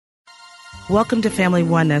Welcome to Family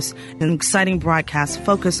Oneness, an exciting broadcast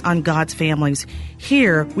focused on God's families.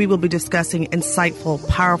 Here, we will be discussing insightful,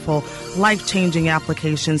 powerful, life-changing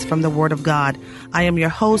applications from the Word of God. I am your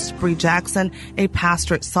host, Bree Jackson, a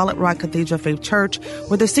pastor at Solid Rock Cathedral Faith Church,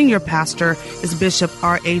 where the senior pastor is Bishop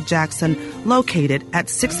R.A. Jackson, located at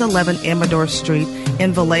 611 Amador Street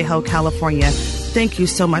in Vallejo, California. Thank you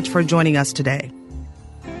so much for joining us today.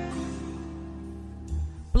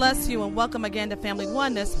 Bless you and welcome again to Family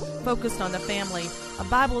Oneness, focused on the family, a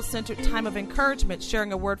Bible-centered time of encouragement,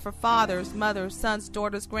 sharing a word for fathers, mothers, sons,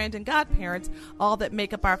 daughters, grand, and godparents, all that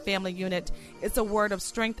make up our family unit. It's a word of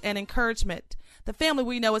strength and encouragement. The family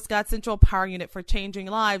we know is God's central power unit for changing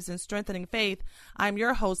lives and strengthening faith. I'm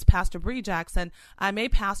your host, Pastor Bree Jackson. I'm a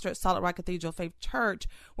pastor at Solid Rock Cathedral Faith Church,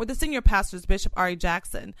 where the senior pastor is Bishop R.A.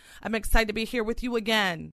 Jackson. I'm excited to be here with you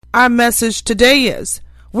again. Our message today is,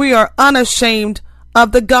 we are unashamed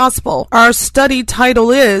of the gospel. Our study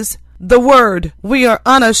title is The Word. We are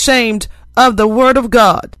unashamed of the Word of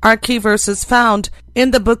God. Our key verse is found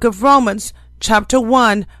in the book of Romans, chapter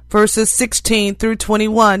 1, verses 16 through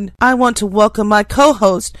 21. I want to welcome my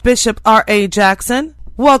co-host, Bishop R.A. Jackson.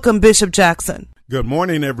 Welcome, Bishop Jackson. Good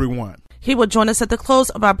morning, everyone. He will join us at the close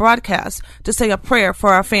of our broadcast to say a prayer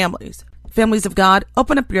for our families. Families of God,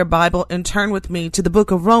 open up your Bible and turn with me to the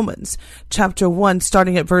book of Romans, chapter 1,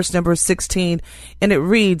 starting at verse number 16, and it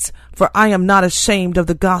reads, "For I am not ashamed of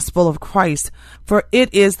the gospel of Christ, for it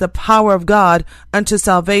is the power of God unto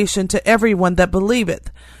salvation to everyone that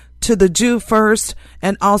believeth, to the Jew first,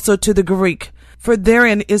 and also to the Greek. For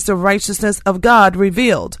therein is the righteousness of God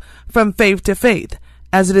revealed, from faith to faith,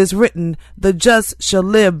 as it is written, the just shall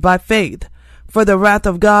live by faith. For the wrath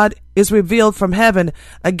of God is revealed from heaven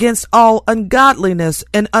against all ungodliness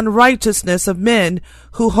and unrighteousness of men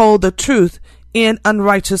who hold the truth in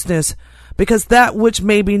unrighteousness, because that which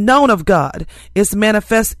may be known of God is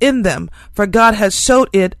manifest in them, for God has showed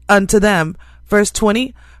it unto them." Verse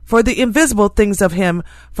 20, "For the invisible things of him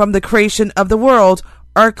from the creation of the world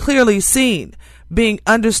are clearly seen, being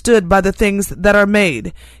understood by the things that are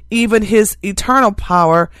made, even his eternal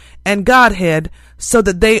power and Godhead, so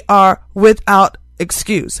that they are without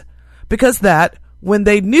excuse. Because that, when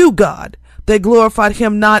they knew God, they glorified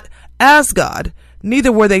him not as God,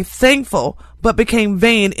 neither were they thankful, but became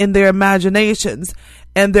vain in their imaginations,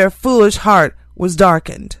 and their foolish heart was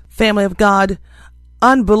darkened." Family of God,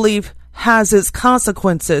 unbelief has its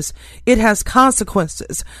consequences. It has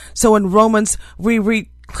consequences. So in Romans, we read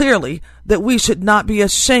clearly that we should not be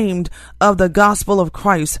ashamed of the gospel of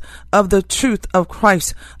Christ, of the truth of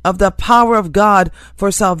Christ, of the power of God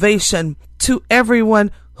for salvation to everyone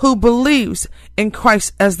who believes in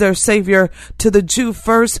Christ as their Savior, to the Jew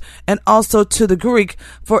first and also to the Greek.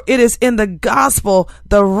 For it is in the gospel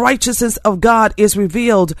the righteousness of God is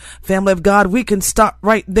revealed. Family of God, we can stop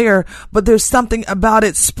right there, but there's something about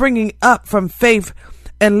it springing up from faith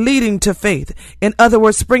and leading to faith. In other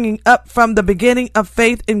words, springing up from the beginning of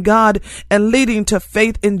faith in God and leading to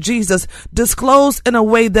faith in Jesus, disclosed in a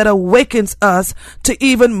way that awakens us to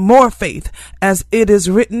even more faith, as it is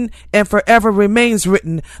written and forever remains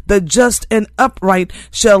written, the just and upright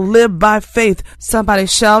shall live by faith. Somebody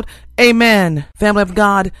shout, Amen. Family of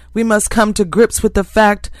God, we must come to grips with the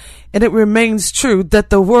fact, and it remains true, that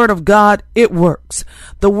the Word of God, it works.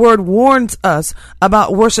 The Word warns us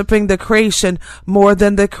about worshiping the creation more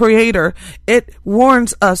than the Creator. It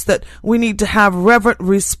warns us that we need to have reverent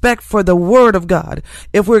respect for the Word of God.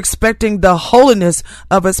 If we're expecting the holiness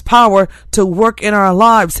of His power to work in our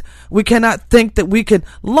lives, we cannot think that we can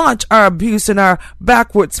launch our abuse and our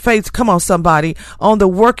backwards faith, come on somebody, on the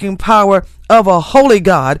working power of a holy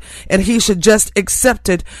God, and He should just accept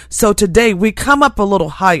it. So today we come up a little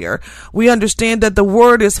higher. We understand that the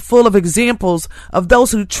Word is full of examples of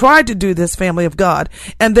those who tried to do this, family of God,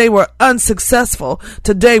 and they were unsuccessful.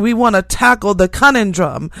 Today we want to tackle the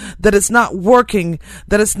conundrum that it's not working,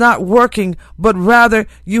 but rather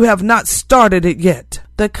you have not started it yet.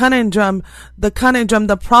 The conundrum,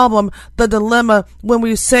 the problem, the dilemma when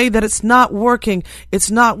we say that it's not working.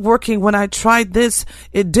 It's not working when I tried this.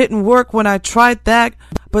 It didn't work when I tried that.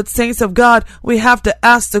 But saints of God, we have to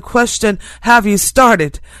ask the question, have you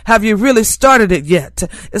started? Have you really started it yet?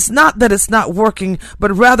 It's not that it's not working,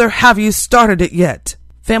 but rather have you started it yet?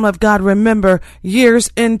 Family of God, remember,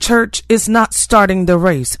 years in church is not starting the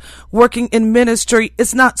race. Working in ministry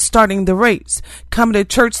is not starting the race. Coming to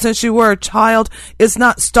church since you were a child is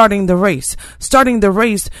not starting the race. Starting the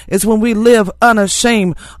race is when we live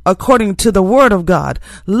unashamed according to the Word of God,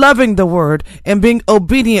 loving the Word and being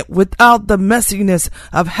obedient without the messiness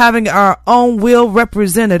of having our own will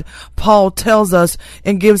represented. Paul tells us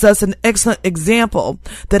and gives us an excellent example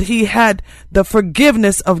that he had the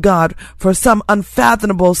forgiveness of God for some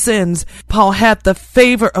unfathomable sins. Paul had the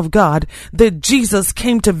favor of God, that Jesus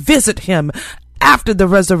came to visit him after the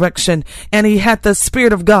resurrection, and he had the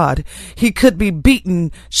Spirit of God. He could be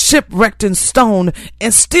beaten, shipwrecked, and stoned,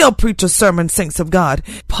 and still preach a sermon, saints of God.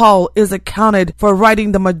 Paul is accounted for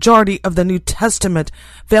writing the majority of the New Testament.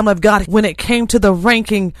 Family of God, when it came to the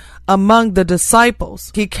ranking among the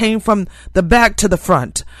disciples, he came from the back to the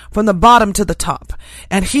front, from the bottom to the top.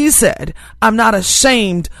 And he said, I'm not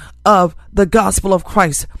ashamed of the gospel of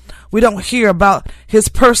Christ. We don't hear about his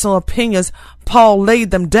personal opinions. Paul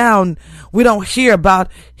laid them down. We don't hear about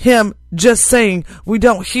him just saying. We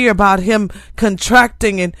don't hear about him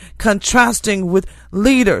contracting and contrasting with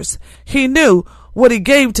leaders. He knew what he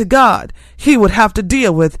gave to God, he would have to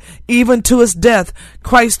deal with, even to his death.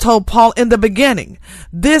 Christ told Paul in the beginning,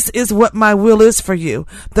 this is what my will is for you,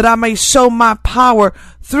 that I may show my power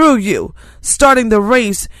through you. Starting the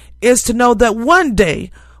race is to know that one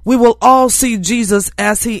day we will all see Jesus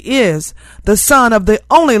as he is, the Son of the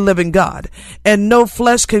only living God, and no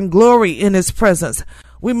flesh can glory in his presence.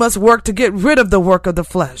 We must work to get rid of the work of the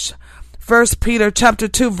flesh. 1 Peter chapter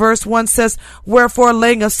 2 verse 1 says, wherefore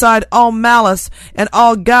laying aside all malice and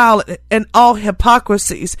all guile and all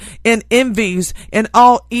hypocrisies and envies and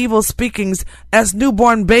all evil speakings, as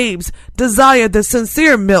newborn babes desire the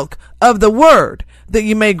sincere milk of the word, that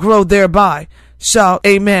you may grow thereby. Shout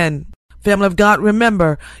amen. Family of God,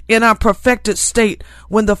 remember, in our perfected state,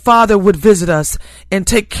 when the Father would visit us and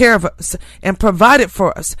take care of us and provide it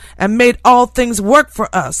for us and made all things work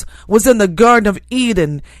for us, was in the Garden of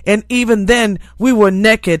Eden, and even then we were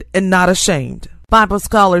naked and not ashamed. Bible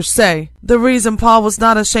scholars say the reason Paul was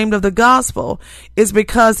not ashamed of the gospel is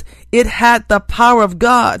because it had the power of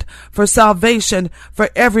God for salvation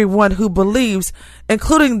for everyone who believes,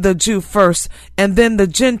 including the Jew first and then the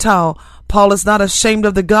Gentile. Paul is not ashamed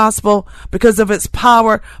of the gospel because of its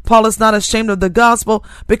power. Paul is not ashamed of the gospel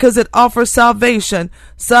because it offers salvation.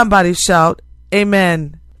 Somebody shout,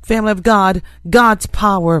 amen. Family of God, God's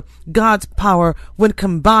power, when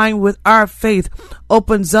combined with our faith,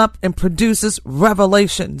 opens up and produces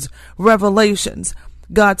revelations.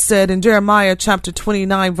 God said in Jeremiah chapter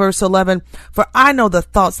 29 verse 11, for I know the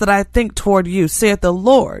thoughts that I think toward you, saith the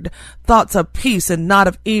Lord, thoughts of peace and not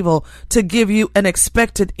of evil, to give you an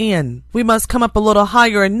expected end. We must come up a little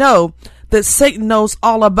higher and know that Satan knows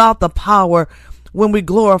all about the power when we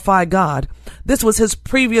glorify God. This was his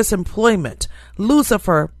previous employment.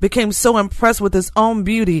 Lucifer became so impressed with his own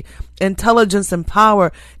beauty, intelligence, and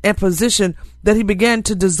power and position that he began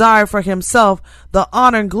to desire for himself the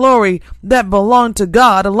honor and glory that belonged to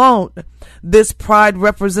God alone. This pride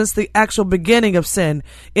represents the actual beginning of sin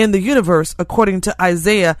in the universe. According to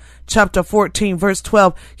Isaiah chapter 14 verse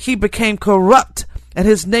 12, he became corrupt and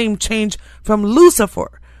his name changed from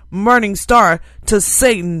Lucifer, morning star, to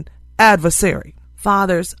Satan, adversary.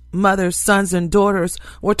 Fathers, mothers, sons, and daughters,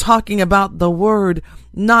 we're talking about the word,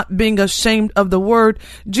 not being ashamed of the word.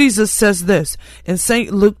 Jesus says this in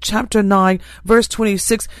St. Luke chapter 9, verse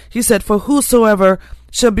 26. He said, for whosoever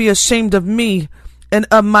shall be ashamed of me and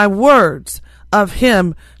of my words, of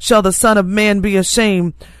him shall the Son of Man be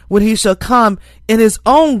ashamed when he shall come in his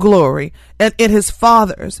own glory and in his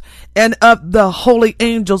Father's and of the holy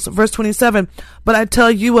angels. Verse 27, but I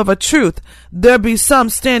tell you of a truth, there be some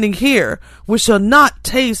standing here which shall not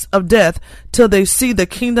taste of death till they see the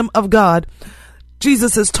kingdom of God.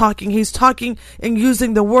 Jesus is talking. He's talking and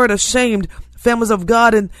using the word ashamed. Families of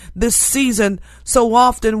God, in this season, so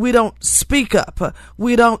often we don't speak up.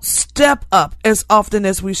 We don't step up as often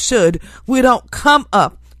as we should. We don't come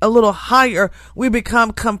up a little higher. We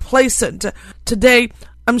become complacent. Today,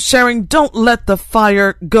 I'm sharing, don't let the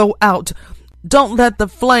fire go out. Don't let the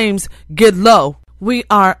flames get low. We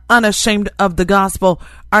are unashamed of the gospel.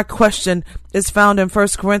 Our question is found in 1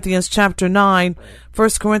 Corinthians chapter 9. 1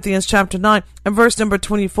 Corinthians chapter 9 and verse number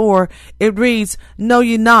 24. It reads, know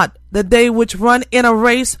ye not that they which run in a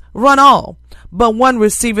race run all, but one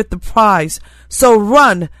receiveth the prize. So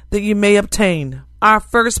run that ye may obtain. Our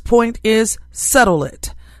first point is settle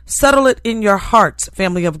it. Settle it in your hearts,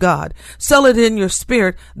 family of God. Settle it in your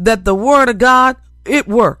spirit that the word of God it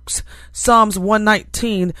works. Psalms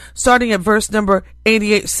 119, starting at verse number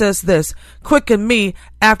 88, says this: Quicken me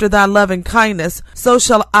after thy loving kindness, so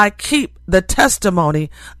shall I keep the testimony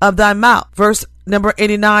of thy mouth. Verse number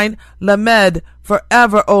 89, Lamed,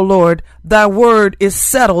 forever, O Lord, thy word is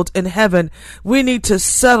settled in heaven. We need to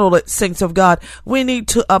settle it, saints of God. We need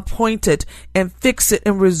to appoint it and fix it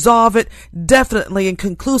and resolve it definitely and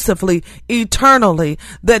conclusively, eternally,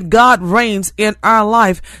 that God reigns in our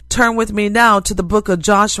life. Turn with me now to the book of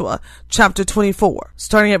Joshua, chapter 24,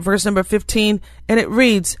 starting at verse number 15, and it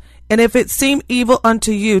reads, And if it seem evil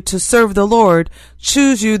unto you to serve the Lord,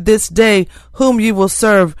 choose you this day whom you will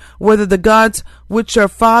serve, whether the gods which your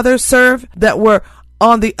fathers served that were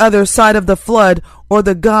on the other side of the flood, or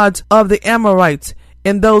the gods of the Amorites,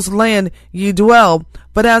 in those land ye dwell.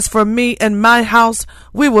 But as for me and my house,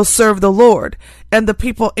 we will serve the Lord. And the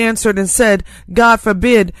people answered and said, God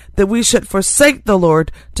forbid that we should forsake the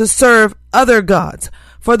Lord to serve other gods.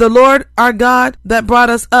 For the Lord our God that brought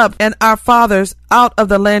us up and our fathers out of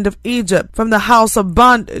the land of Egypt from the house of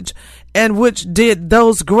bondage, and which did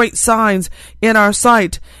those great signs in our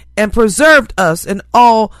sight, and preserved us in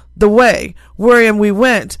all the way wherein we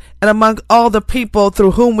went, and among all the people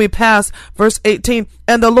through whom we passed. Verse 18,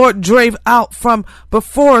 And the Lord drave out from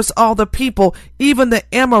before us all the people, even the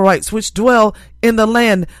Amorites which dwell in the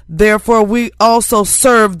land. Therefore we also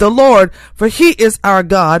serve the Lord, for he is our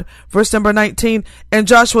God. Verse number 19, And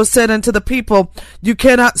Joshua said unto the people, You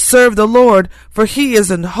cannot serve the Lord, for he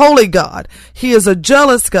is an holy God. He is a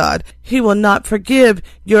jealous God. He will not forgive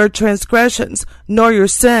your transgressions nor your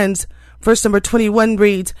sins. Verse number 21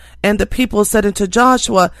 reads, And the people said unto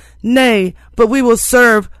Joshua, Nay, but we will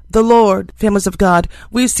serve the Lord. Families of God,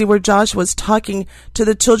 we see where Joshua is talking to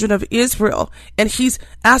the children of Israel, and he's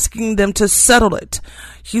asking them to settle it.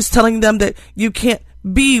 He's telling them that you can't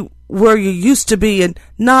be where you used to be and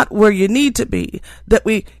not where you need to be, that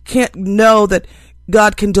we can't know that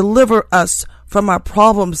God can deliver us from our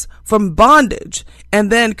problems, from bondage,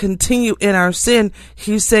 and then continue in our sin.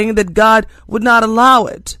 He's saying that God would not allow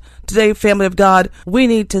it. Today, family of God, we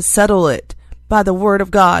need to settle it by the word of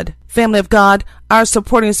God. Family of God, our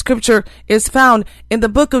supporting scripture is found in the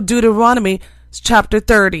book of Deuteronomy, chapter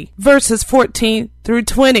 30, verses 14 through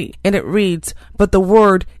 20, and it reads, But the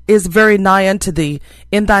word is very nigh unto thee,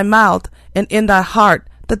 in thy mouth and in thy heart,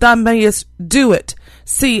 that thou mayest do it.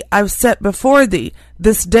 See, I've set before thee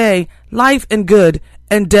this day life and good,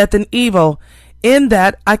 and death and evil. In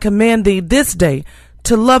that I command thee this day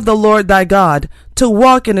to love the Lord thy God, to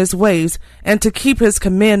walk in his ways, and to keep his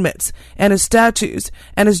commandments, and his statutes,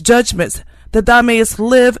 and his judgments, that thou mayest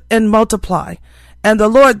live and multiply. And the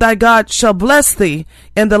Lord thy God shall bless thee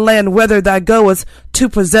in the land whither thou goest to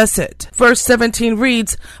possess it. Verse 17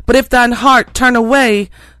 reads, But if thine heart turn away,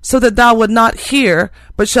 so that thou wilt not hear,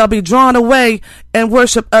 but shall be drawn away, and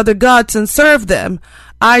worship other gods and serve them,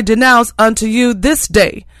 I denounce unto you this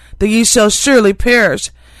day that ye shall surely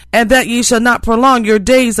perish, and that ye shall not prolong your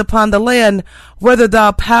days upon the land whither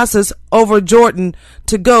thou passest over Jordan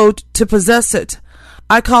to go to possess it.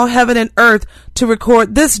 I call heaven and earth to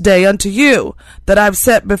record this day unto you, that I have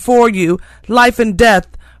set before you life and death,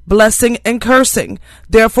 blessing and cursing.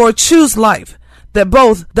 Therefore choose life, that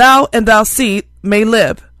both thou and thy seed may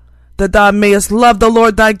live, that thou mayest love the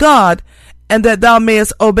Lord thy God, and that thou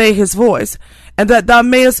mayest obey his voice, and that thou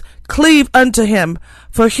mayest cleave unto him,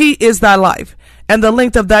 for he is thy life, and the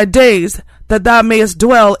length of thy days, that thou mayest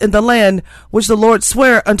dwell in the land which the Lord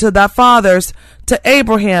sware unto thy fathers, to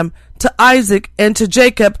Abraham, to Isaac, and to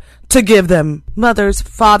Jacob, to give them. Mothers,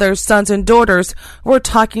 fathers, sons, and daughters, we're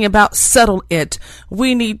talking about settle it.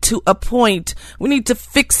 We need to appoint. We need to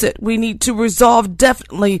fix it. We need to resolve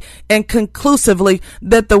definitely and conclusively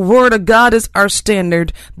that the word of God is our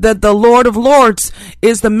standard, that the Lord of Lords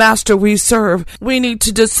is the master we serve. We need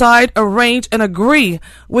to decide, arrange, and agree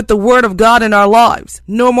with the word of God in our lives.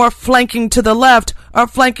 No more flanking to the left or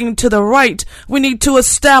flanking to the right. We need to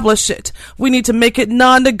establish it. We need to make it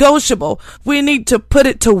non-negotiable. We need to put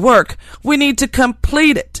it to work. We need to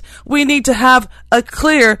complete it. We need to have a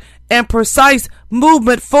clear and precise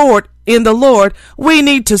movement forward in the Lord. We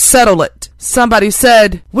need to settle it. Somebody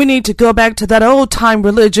said we need to go back to that old time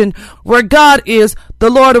religion where God is the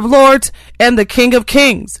Lord of Lords and the King of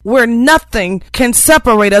Kings, where nothing can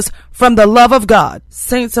separate us from the love of God.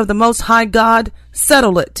 Saints of the Most High God,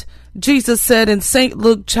 settle it. Jesus said in St.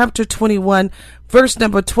 Luke chapter 21, verse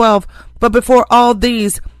number 12, But before all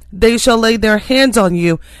these, they shall lay their hands on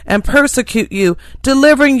you and persecute you,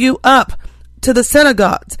 delivering you up to the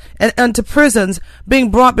synagogues and unto prisons,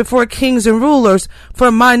 being brought before kings and rulers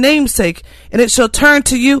for my name's sake, and it shall turn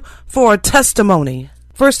to you for a testimony.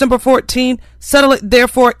 Verse number 14, Settle it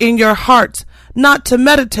therefore in your hearts not to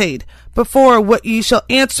meditate before what ye shall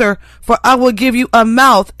answer, for I will give you a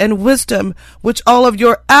mouth and wisdom, which all of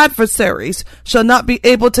your adversaries shall not be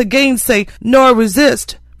able to gainsay nor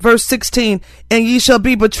resist. Verse 16, and ye shall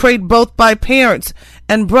be betrayed both by parents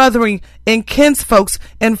and brethren and kinsfolks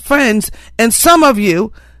and friends, and some of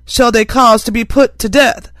you shall they cause to be put to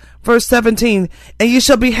death. Verse 17, and ye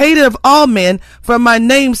shall be hated of all men for my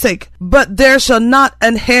name's sake, but there shall not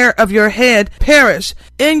an hair of your head perish.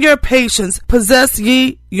 In your patience possess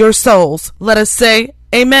ye your souls. Let us say,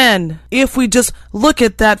 amen. If we just look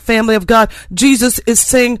at that, family of God, Jesus is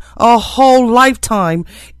saying a whole lifetime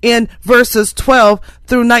in verses 12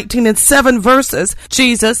 through 19. In 7 verses,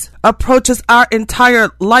 Jesus approaches our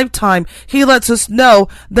entire lifetime. He lets us know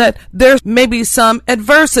that there may be some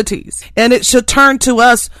adversities, and it should turn to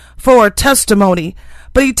us for a testimony.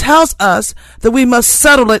 But he tells us that we must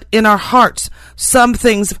settle it in our hearts. Some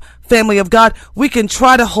things, family of God, we can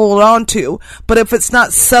try to hold on to, but if it's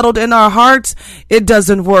not settled in our hearts, it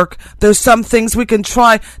doesn't work. There's some things we can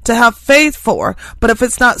try to have faith for, but if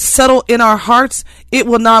it's not settled in our hearts, it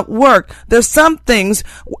will not work. There's some things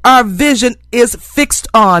our vision is fixed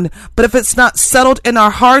on, but if it's not settled in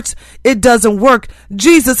our hearts, it doesn't work.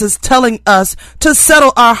 Jesus is telling us to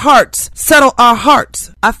settle our hearts. Settle our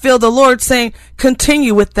hearts. I feel the Lord saying,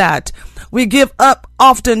 continue with that. We give up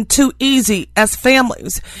often too easy as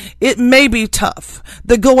families. It may be tough.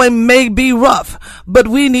 The going may be rough, but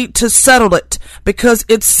we need to settle it. Because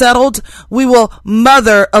it's settled, we will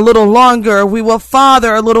mother a little longer. We will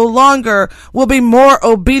father a little longer. We'll be more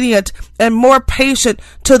obedient and more patient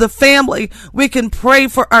to the family. We can pray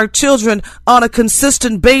for our children on a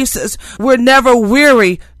consistent basis. We're never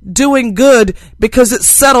weary doing good because it's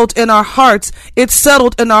settled in our hearts. It's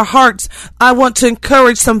settled in our hearts. I want to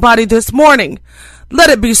encourage somebody this morning. Let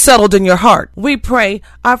it be settled in your heart. We pray,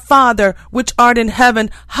 our Father, which art in heaven,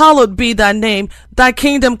 hallowed be thy name. Thy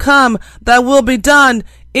kingdom come, thy will be done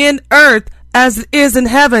in earth as it is in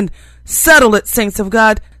heaven. Settle it, saints of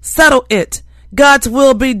God. Settle it. God's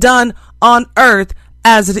will be done on earth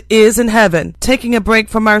as it is in heaven. Taking a break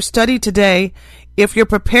from our study today, if you're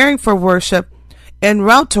preparing for worship, en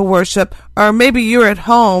route to worship, or maybe you're at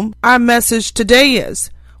home, our message today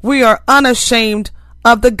is, we are unashamed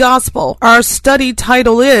of the gospel. Our study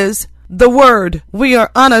title is The Word. We are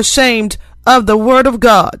unashamed of the Word of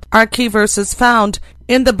God. Our key verse is found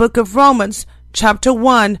in the book of Romans, chapter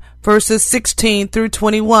 1, verses 16 through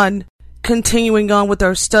 21. Continuing on with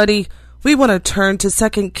our study, we want to turn to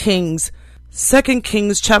 2 Kings. 2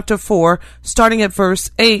 Kings chapter 4, starting at verse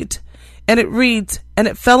 8. And it reads, and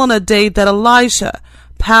it fell on a day that Elisha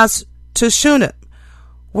passed to Shunem,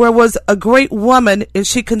 where was a great woman, and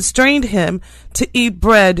she constrained him to eat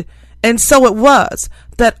bread. And so it was,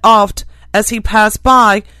 that oft as he passed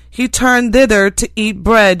by, he turned thither to eat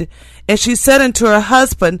bread. And she said unto her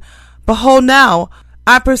husband, behold now,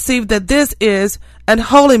 I perceive that this is an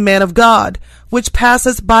holy man of God, which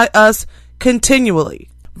passes by us continually.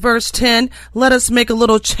 Verse 10, let us make a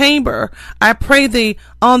little chamber, I pray thee,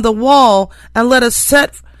 on the wall, and let us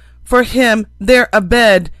set for him there a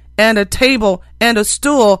bed, and a table, and a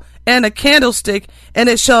stool, and a candlestick, and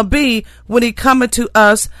it shall be, when he cometh to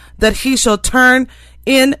us, that he shall turn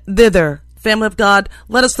in thither. Family of God,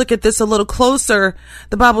 let us look at this a little closer.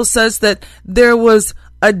 The Bible says that there was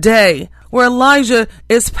a day where Elijah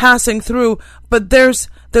is passing through, but there's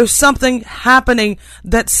something happening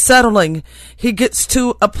that's settling. He gets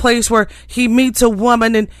to a place where he meets a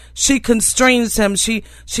woman and she constrains him. She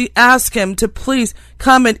asks him to please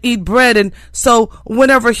come and eat bread. And so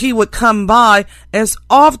whenever he would come by, as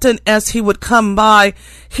often as he would come by,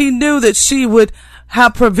 he knew that she would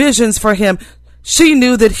have provisions for him. She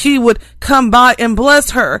knew that he would come by and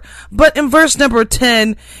bless her. But in verse number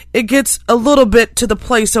 10, it gets a little bit to the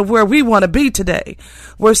place of where we want to be today,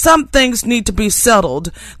 where some things need to be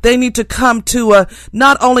settled. They need to come to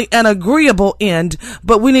not only an agreeable end,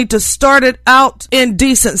 but we need to start it out in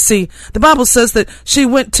decency. The Bible says that she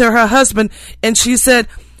went to her husband and she said,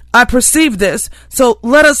 I perceive this, so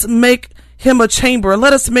let us make him a chamber.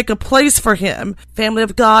 Let us make a place for him. Family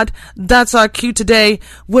of God, that's our cue today.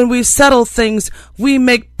 When we settle things, we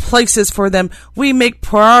make places for them. We make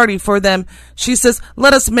priority for them. She says,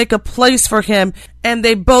 let us make a place for him. And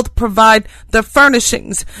they both provide the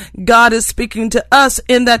furnishings. God is speaking to us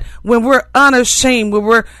in that when we're unashamed, when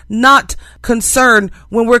we're not concerned,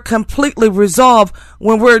 when we're completely resolved,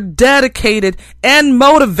 when we're dedicated and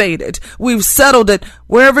motivated, we've settled it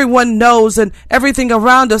where everyone knows and everything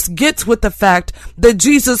around us gets with the fact that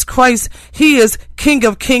Jesus Christ, he is King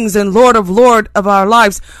of Kings and Lord of Lords of our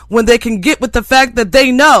lives. When they can get with the fact that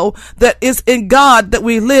they know that it's in God that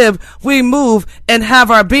we live, we move, and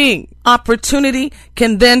have our being. Opportunity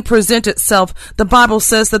can then present itself. The Bible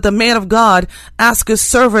says that the man of God asked his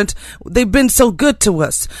servant, they've been so good to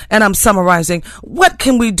us. And I'm summarizing, what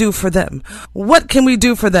can we do for them? What can we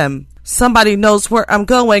do for them? Somebody knows where I'm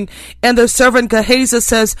going. And the servant Gehazi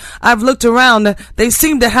says, I've looked around. They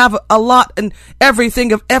seem to have a lot and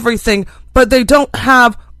everything of everything, but they don't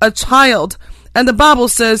have a child. And the Bible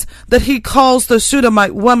says that he calls the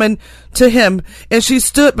Shunammite woman to him, and she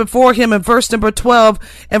stood before him in verse number 12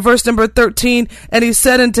 and verse number 13. And he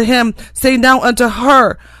said unto him, say now unto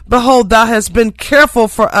her, behold, thou hast been careful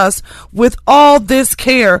for us with all this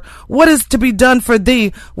care. What is to be done for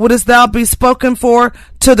thee? Wouldest thou be spoken for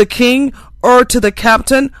to the king or to the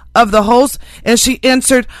captain of the host? And she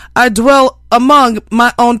answered, I dwell among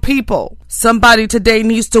my own people. Somebody today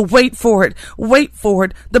needs to wait for it. Wait for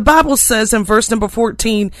it. The Bible says in verse number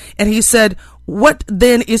 14, and he said, what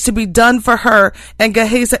then is to be done for her? And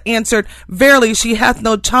Gehazi answered, verily she hath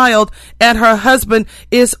no child, and her husband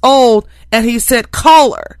is old. And he said,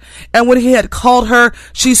 call her. And when he had called her,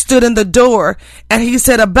 she stood in the door. And he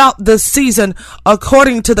said, about this season,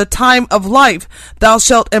 according to the time of life, thou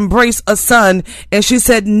shalt embrace a son. And she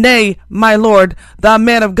said, nay, my lord, thou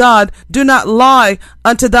man of God, do not lie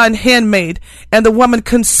unto thine handmaid. And the woman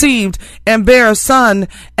conceived and bare a son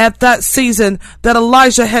at that season that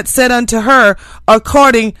Elijah had said unto her,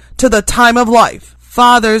 according to the time of life.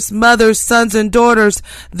 Fathers, mothers, sons, and daughters,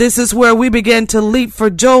 this is where we begin to leap for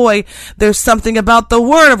joy. There's something about the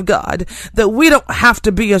Word of God that we don't have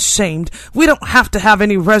to be ashamed. We don't have to have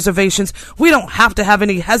any reservations. We don't have to have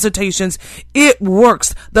any hesitations. It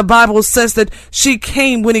works. The Bible says that she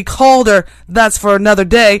came when he called her. That's for another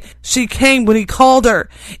day. She came when he called her,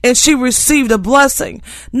 and she received a blessing.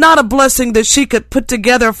 Not a blessing that she could put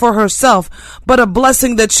together for herself, but a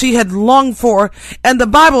blessing that she had longed for. And the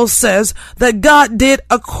Bible says that God did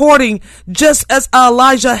according just as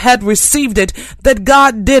Elijah had received it, that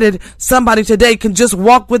God did it. Somebody today can just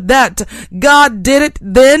walk with that. God did it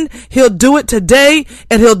then, he'll do it today,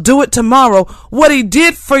 and he'll do it tomorrow. What he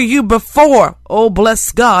did for you before, oh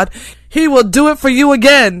bless God, he will do it for you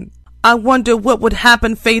again. I wonder what would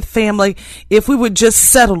happen, Faith family, if we would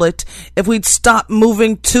just settle it, if we'd stop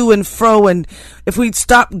moving to and fro, and if we'd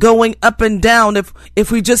stop going up and down,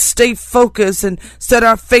 if we just stay focused and set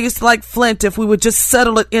our face like flint, if we would just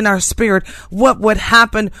settle it in our spirit. What would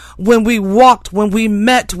happen when we walked, when we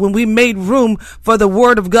met, when we made room for the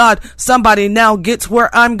Word of God? Somebody now gets where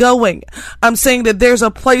I'm going. I'm saying that there's a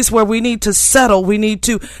place where we need to settle. We need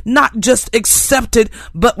to not just accept it,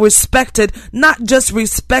 but respect it. Not just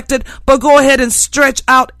respect it, but go ahead and stretch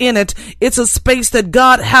out in it. It's a space that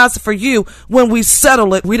God has for you when we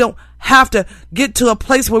settle it. We don't have to get to a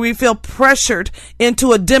place where we feel pressured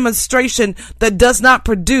into a demonstration that does not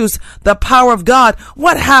produce the power of God.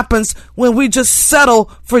 What happens when we just settle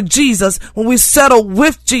for Jesus, when we settle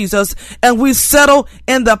with Jesus, and we settle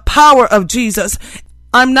in the power of Jesus?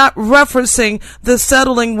 I'm not referencing the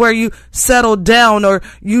settling where you settle down or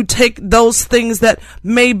you take those things that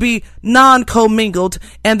may be non-commingled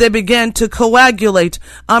and they begin to coagulate.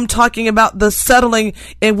 I'm talking about the settling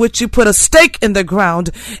in which you put a stake in the ground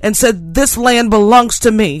and said, this land belongs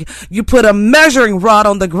to me. You put a measuring rod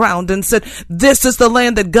on the ground and said, this is the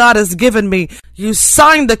land that God has given me. You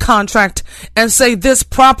sign the contract and say, this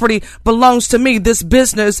property belongs to me. This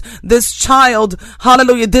business, this child,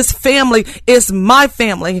 hallelujah, this family is my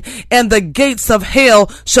family, and the gates of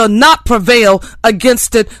hell shall not prevail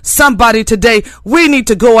against it. Somebody today, we need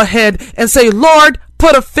to go ahead and say, Lord,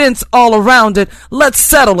 put a fence all around it. Let's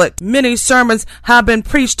settle it. Many sermons have been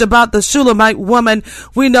preached about the Shunammite woman.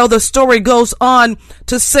 We know the story goes on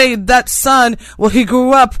to say that son, well, he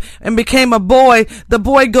grew up and became a boy. The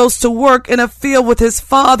boy goes to work in a field with his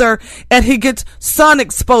father and he gets sun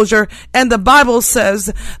exposure. And the Bible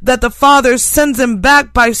says that the father sends him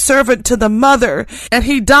back by servant to the mother and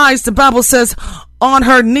he dies. The Bible says on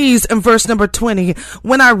her knees in verse number 20.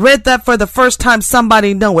 When I read that for the first time,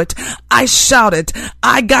 somebody know it, I shouted.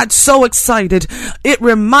 I got so excited. It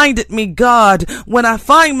reminded me, God, when I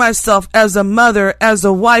find myself as a mother, as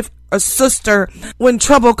a wife, a sister, when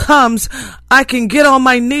trouble comes, I can get on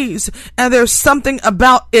my knees, and there's something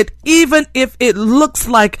about it, even if it looks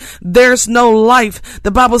like there's no life.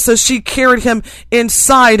 The Bible says she carried him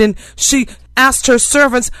inside, and she asked her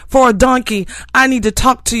servants for a donkey. I need to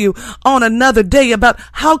talk to you on another day about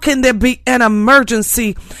how can there be an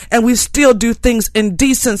emergency and we still do things in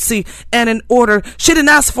decency and in order. She didn't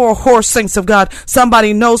ask for a horse, saints of God.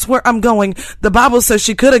 Somebody knows where I'm going. The Bible says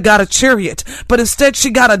she could have got a chariot, but instead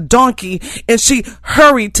she got a donkey and she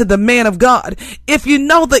hurried to the man of God. If you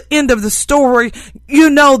know the end of the story, You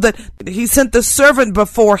know that he sent the servant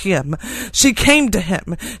before him. She came to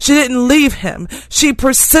him. She didn't leave him. She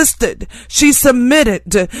persisted. She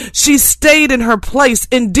submitted. She stayed in her place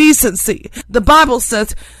in decency. The Bible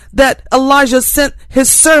says that Elijah sent his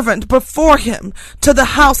servant before him to the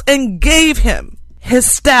house and gave him his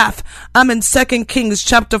staff. I'm in 2 Kings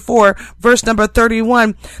chapter 4, verse number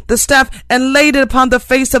 31. The staff, and laid it upon the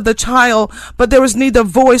face of the child, but there was neither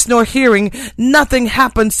voice nor hearing. Nothing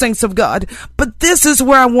happened, saints of God. But this is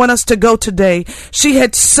where I want us to go today. She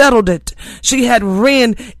had settled it. She had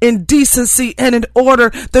ran in decency and in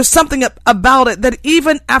order. There's something about it that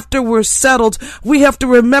even after we're settled, we have to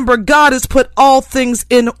remember God has put all things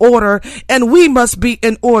in order, and we must be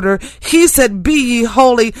in order. He said, "Be ye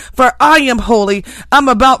holy, for I am holy." I'm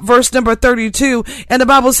about verse number 32, and the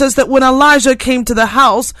Bible says that when Elijah came to the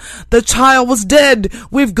house, the child was dead.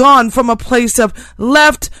 We've gone from a place of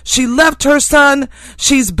she left her son,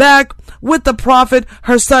 she's back with the prophet,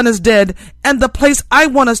 her son is dead. And the place I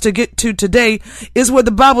want us to get to today is where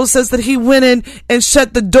the Bible says that he went in and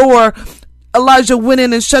shut the door. Elijah went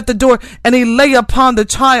in and shut the door, and he lay upon the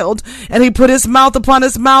child, and he put his mouth upon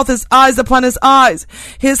his mouth, his eyes upon his eyes,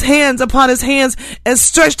 his hands upon his hands, and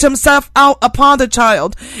stretched himself out upon the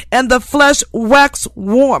child, and the flesh waxed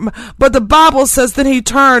warm. But the Bible says that he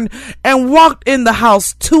turned and walked in the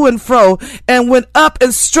house to and fro, and went up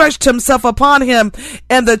and stretched himself upon him,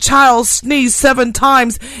 and the child sneezed 7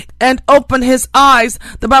 times and opened his eyes.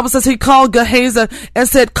 The Bible says he called Gehazi and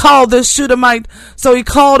said, "Call this Shunammite." So he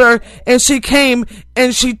called her, and she came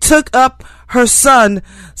and she took up her son.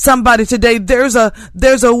 Somebody today, there's a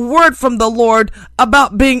word from the Lord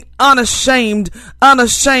about being unashamed of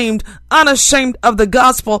the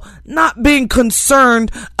gospel, not being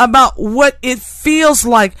concerned about what it feels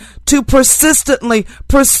like to persistently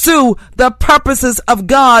pursue the purposes of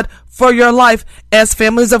God for your life. As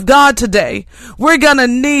families of God today, we're gonna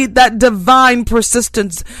need that divine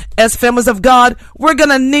persistence. As families of God, we're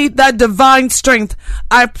gonna need that divine strength.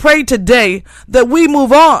 I pray today that we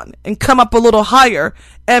move on and come up a little higher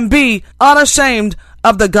and be unashamed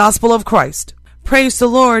of the gospel of Christ. Praise the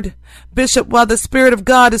Lord. Bishop, while the Spirit of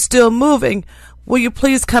God is still moving, will you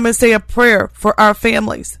please come and say a prayer for our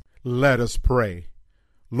families? Let us pray.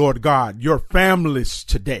 Lord God, your families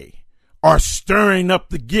today are stirring up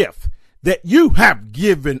the gift that you have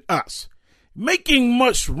given us, making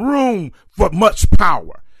much room for much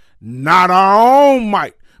power, not our own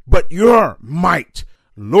might, but your might.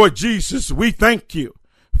 Lord Jesus, we thank you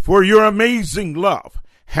for your amazing love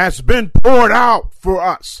has been poured out for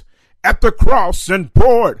us at the cross and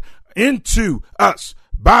poured into us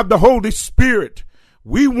by the Holy Spirit.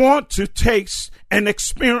 We want to taste and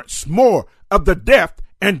experience more of the depth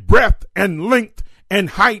and breadth and length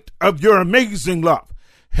and height of your amazing love.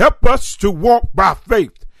 Help us to walk by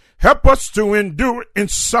faith. Help us to endure in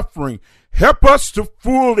suffering. Help us to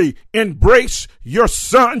fully embrace your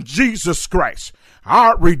Son, Jesus Christ,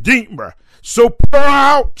 our Redeemer. So pour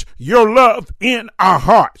out your love in our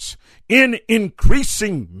hearts in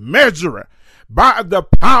increasing measure by the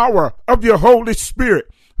power of your Holy Spirit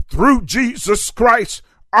through Jesus Christ,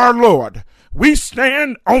 our Lord. We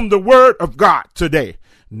stand on the word of God today,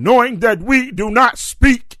 knowing that we do not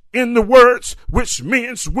speak in the words which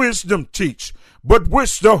men's wisdom teach, but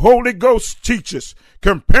which the Holy Ghost teaches,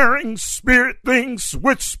 comparing spirit things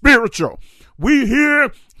with spiritual. We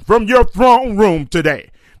hear from your throne room today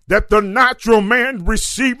that the natural man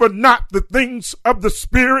receiveth not the things of the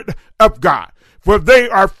Spirit of God, for they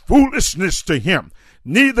are foolishness to him,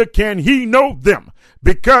 neither can he know them,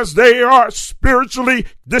 because they are spiritually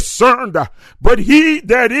discerned. But he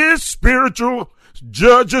that is spiritual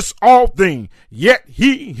judges all things, yet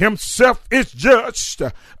he himself is judged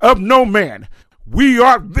of no man. We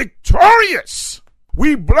are victorious.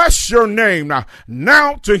 We bless your name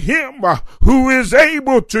now to him who is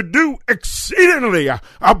able to do exceedingly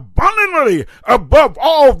abundantly above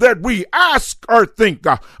all that we ask or think,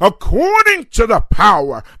 according to the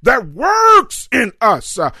power that works in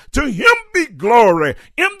us. To him be glory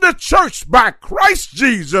in the church by Christ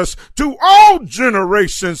Jesus to all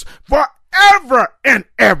generations forever and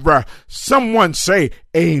ever. Someone say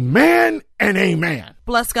amen and amen.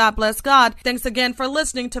 Bless God, bless God. Thanks again for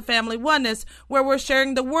listening to Family Oneness, where we're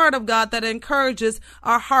sharing the word of God that encourages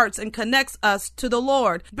our hearts and connects us to the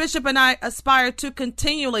Lord. Bishop and I aspire to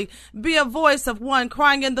continually be a voice of one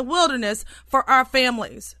crying in the wilderness for our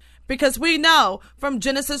families. Because we know from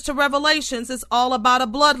Genesis to Revelations, it's all about a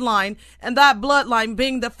bloodline, and that bloodline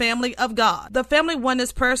being the family of God. The Family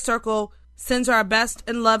Oneness Prayer Circle sends our best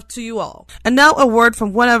and love to you all. And now a word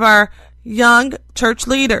from one of our young church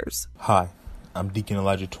leaders. Hi, I'm Deacon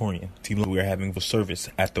Elijah Torian. We are having a service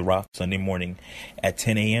at The Rock Sunday morning at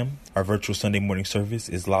 10 a.m. Our virtual Sunday morning service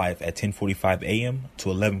is live at 10:45 a.m. to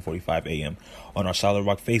 11:45 a.m. on our Solid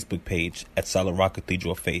Rock Facebook page at Solid Rock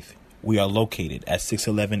Cathedral of Faith. We are located at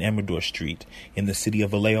 611 Amador Street in the city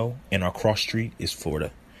of Vallejo, and our cross street is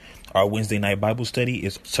Florida. Our Wednesday night Bible study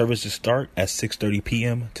services start at 6:30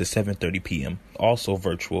 p.m. to 7:30 p.m. Also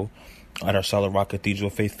virtual at our Solid Rock Cathedral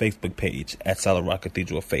of Faith Facebook page at Solid Rock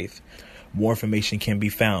Cathedral of Faith. More information can be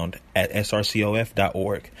found at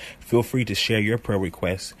srcof.org. Feel free to share your prayer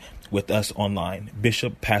requests with us online.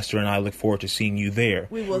 Bishop, Pastor, and I look forward to seeing you there.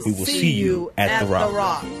 We will see you at The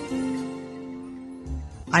Rock.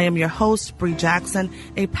 I am your host, Bree Jackson,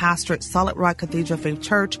 a pastor at Solid Rock Cathedral of Faith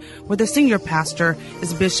Church, where the senior pastor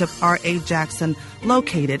is Bishop R.A. Jackson,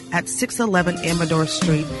 located at 611 Amador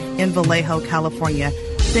Street in Vallejo, California.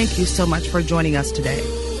 Thank you so much for joining us today.